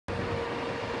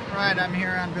Alright, I'm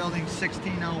here on building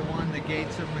 1601, the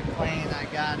gates of McLean.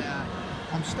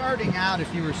 I'm starting out,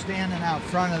 if you were standing out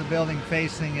front of the building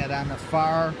facing it, on the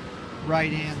far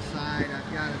right hand side.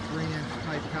 I've got a 3-inch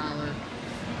pipe collar.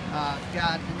 I've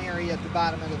got an area at the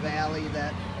bottom of the valley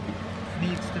that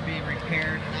needs to be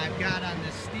repaired, and I've got on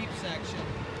this steep section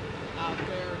out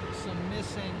there some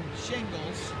missing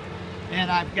shingles,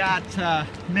 and I've got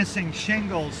missing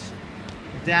shingles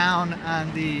down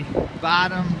on the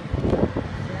bottom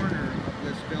corner of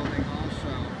this building also.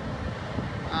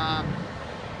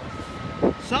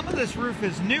 Some of this roof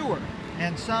is newer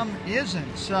and some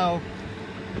isn't, so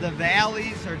the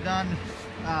valleys are done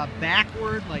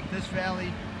backward. Like this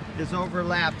valley is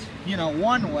overlapped, you know,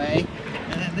 one way,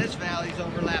 and then this valley's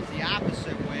overlapped the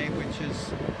opposite way, which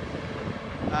is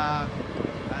I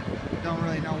don't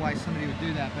really know why somebody would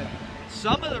do that, but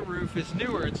some of the roof is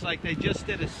newer. It's like they just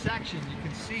did a section. You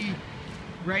can see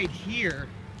right here,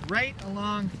 right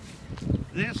along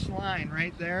this line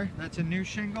right there, that's a new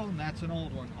shingle and that's an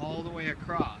old one, all the way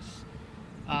across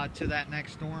to that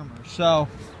next dormer. So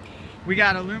we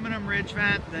got aluminum ridge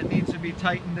vent that needs to be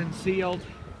tightened and sealed.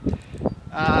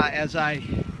 As I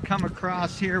come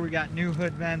across here, we got new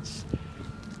hood vents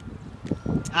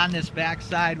on this back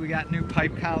side. We got new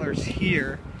pipe collars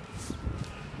here,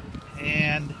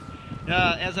 and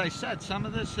as I said, some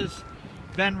of this has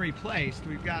been replaced.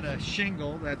 We've got a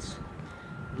shingle that's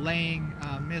laying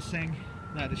missing.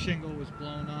 That a shingle was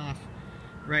blown off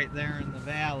right there in the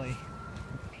valley.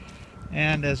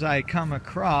 And as I come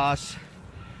across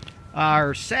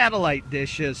our satellite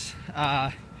dishes,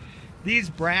 these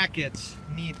brackets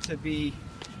need to be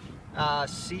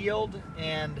sealed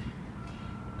and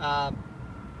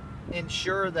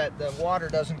ensure that the water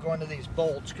doesn't go into these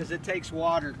bolts, because it takes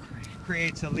water,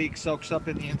 creates a leak, soaks up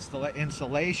in the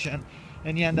insulation,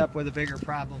 and you end up with a bigger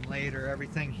problem later.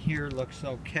 Everything here looks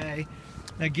okay.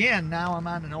 Again, now I'm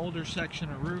on an older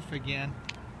section of roof again.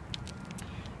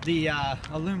 The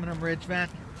aluminum ridge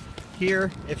vent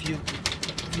here, if you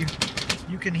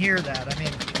can hear that. I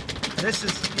mean, this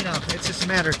is, you know, it's just a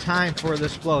matter of time before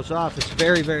this blows off. It's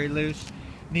very, very loose.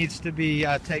 Needs to be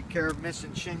taken care of.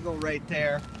 Missing shingle right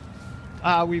there.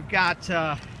 We've got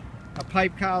a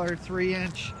pipe collar,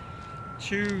 3-inch,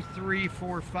 2, 3,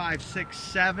 4, 5, 6,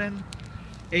 7,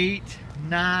 8,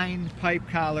 9 pipe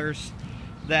collars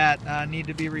that need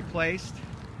to be replaced.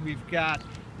 We've got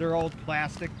their old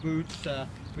plastic boots.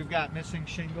 We've got missing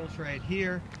shingles right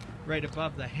here, right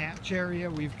above the hatch area.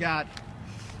 We've got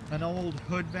an old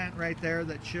hood vent right there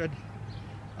that should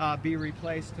be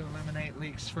replaced to eliminate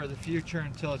leaks for the future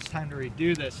until it's time to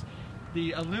redo this.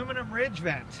 The aluminum ridge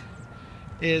vent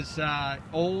is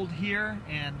old here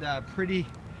and pretty,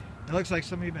 it looks like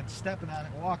somebody's been stepping on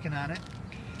it, walking on it.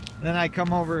 Then I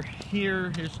come over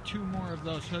here, here's 2 more of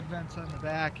those hood vents on the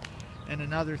back and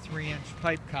another 3-inch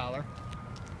pipe collar.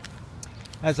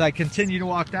 As I continue to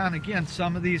walk down, again,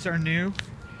 some of these are new,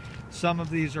 some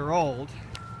of these are old.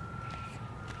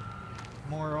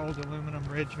 More old aluminum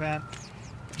ridge vent,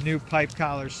 new pipe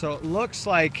collars. So it looks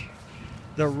like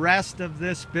the rest of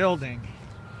this building,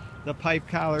 the pipe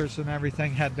collars and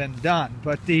everything had been done,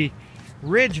 but the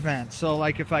ridge vent, so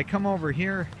like if I come over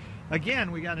here,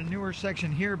 again, we got a newer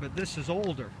section here, but this is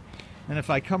older. And if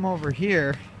I come over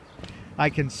here, I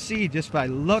can see just by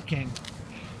looking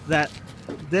that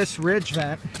this ridge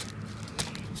vent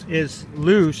is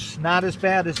loose. Not as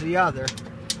bad as the other,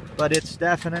 but it's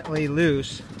definitely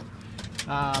loose.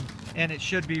 And it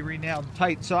should be re-nailed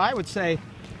tight. So I would say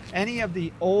any of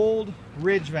the old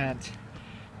ridge vent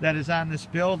that is on this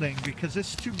building, because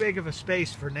it's too big of a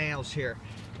space for nails here,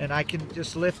 and I can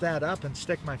just lift that up and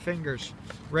stick my fingers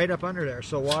right up under there,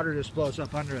 so water just blows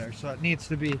up under there. So it needs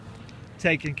to be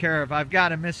taken care of. I've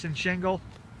got a missing shingle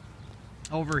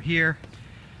over here,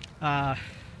 right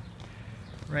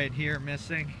here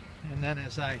missing, and then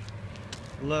as I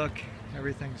look,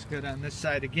 everything's good on this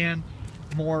side. Again,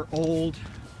 more old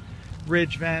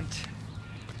ridge vent,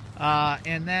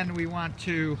 and then we want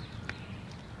to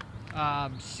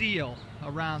seal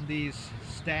around these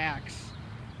stacks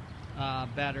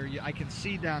better. I can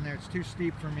see down there, it's too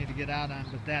steep for me to get out on,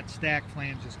 but that stack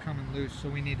flange is coming loose, so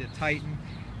we need to tighten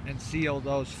and seal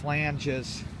those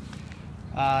flanges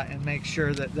and make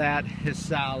sure that that is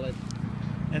solid.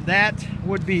 And that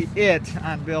would be it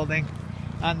on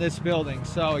this building.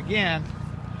 So again,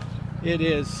 it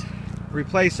is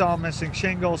replace all missing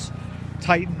shingles,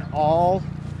 tighten all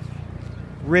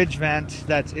ridge vent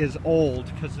that is old,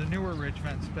 because the newer ridge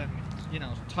vent's been, you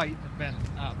know, tight and been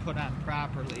put on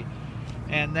properly,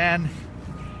 and then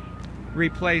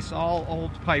replace all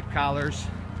old pipe collars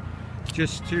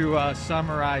just to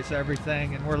summarize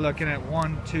everything, and we're looking at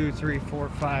 1, 2, 3, 4,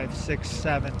 5, 6,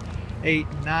 7, 8,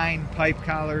 9 pipe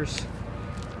collars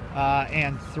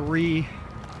and 3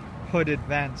 hooded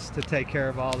vents to take care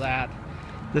of all that.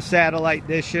 The satellite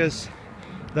dishes,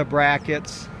 the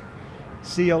brackets,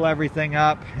 seal everything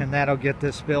up, and that'll get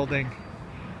this building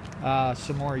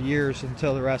some more years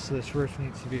until the rest of this roof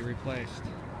needs to be replaced.